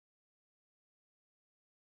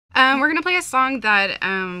We're going to play a song that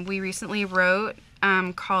we recently wrote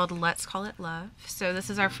called Let's Call It Love. So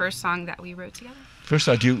this is our first song that we wrote together. First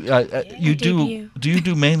off, do you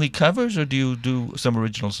do mainly covers, or do you do some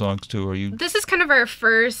original songs too? Or you? This is kind of our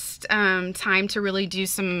first time to really do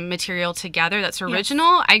some material together that's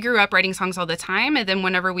original. Yes. I grew up writing songs all the time, and then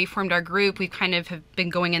whenever we formed our group, we kind of have been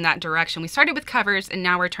going in that direction. We started with covers, and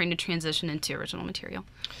now we're trying to transition into original material.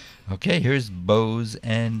 Okay, here's Bows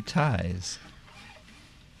and Ties.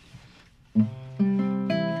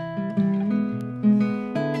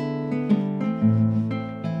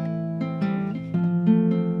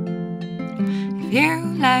 If you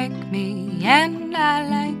like me and I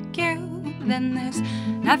like you, then there's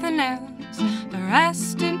nothing else for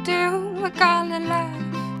us to do. We call it love.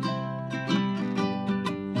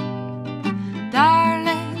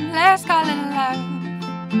 Darling, let's call it love.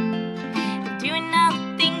 Doing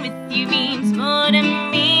nothing with you means more to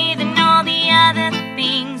me than all the other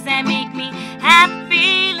things that make me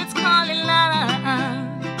happy. Let's call it love.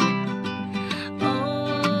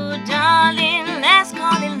 Oh, darling, let's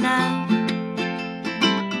call it love.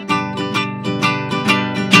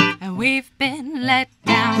 We've been let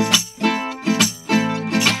down.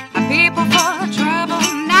 Our people full of trouble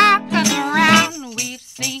knock us around. We've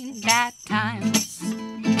seen bad times,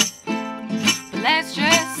 but let's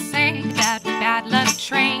just say that bad luck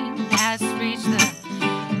train has reached the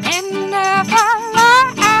end of our line.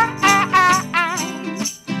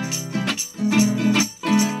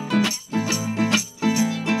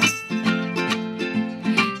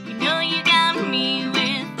 You know you got me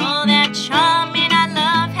with all that charm.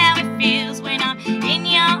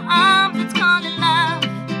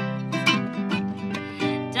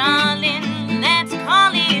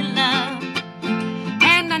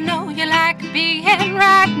 Being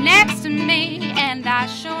right next to me, and I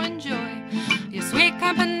sure enjoy your sweet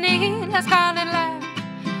company. Let's call it love.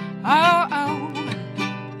 Oh, oh,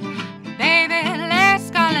 baby,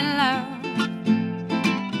 let's call it love.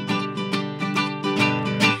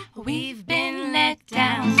 We've been let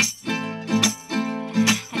down,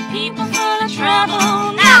 and people full of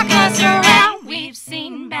trouble knock us around. We've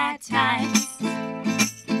seen bad times,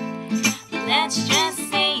 but let's just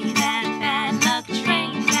say that bad luck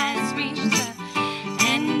train has reached the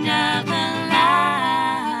end of the line.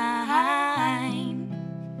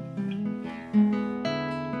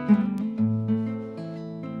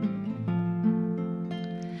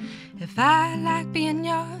 If I like being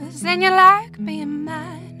yours and you like being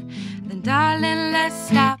mine, then darling, let's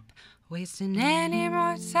stop wasting any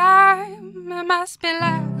more time. It must be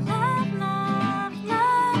love. Love, love,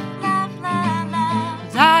 love, love, love,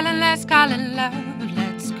 love. Darling, let's call it love.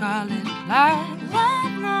 Let's call it love.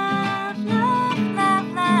 Love, love, love,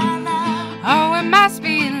 love, love, love. Oh, it must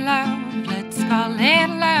be love. Let's call it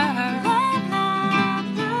love. Love,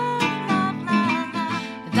 love, love, love, love,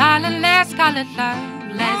 love. Darling, let's call it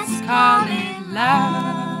love. Let's call it love.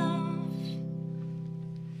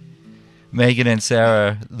 Megan and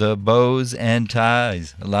Sarah, the Bows and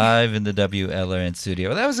Ties, live in the WLRN studio.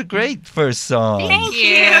 Well, that was a great first song. Thank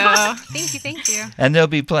you. Thank you. And they'll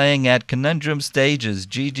be playing at Conundrum Stages,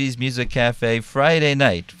 Gigi's Music Cafe, Friday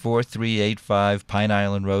night, 4385 Pine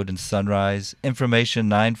Island Road in Sunrise. Information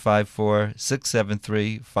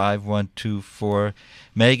 954-673-5124.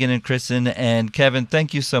 Megan and Kristen and Kevin,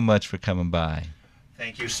 thank you so much for coming by.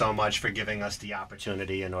 Thank you so much for giving us the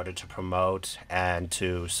opportunity in order to promote and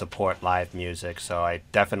to support live music, so I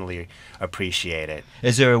definitely appreciate it.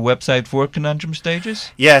 Is there a website for Conundrum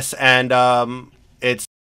Stages? Yes, and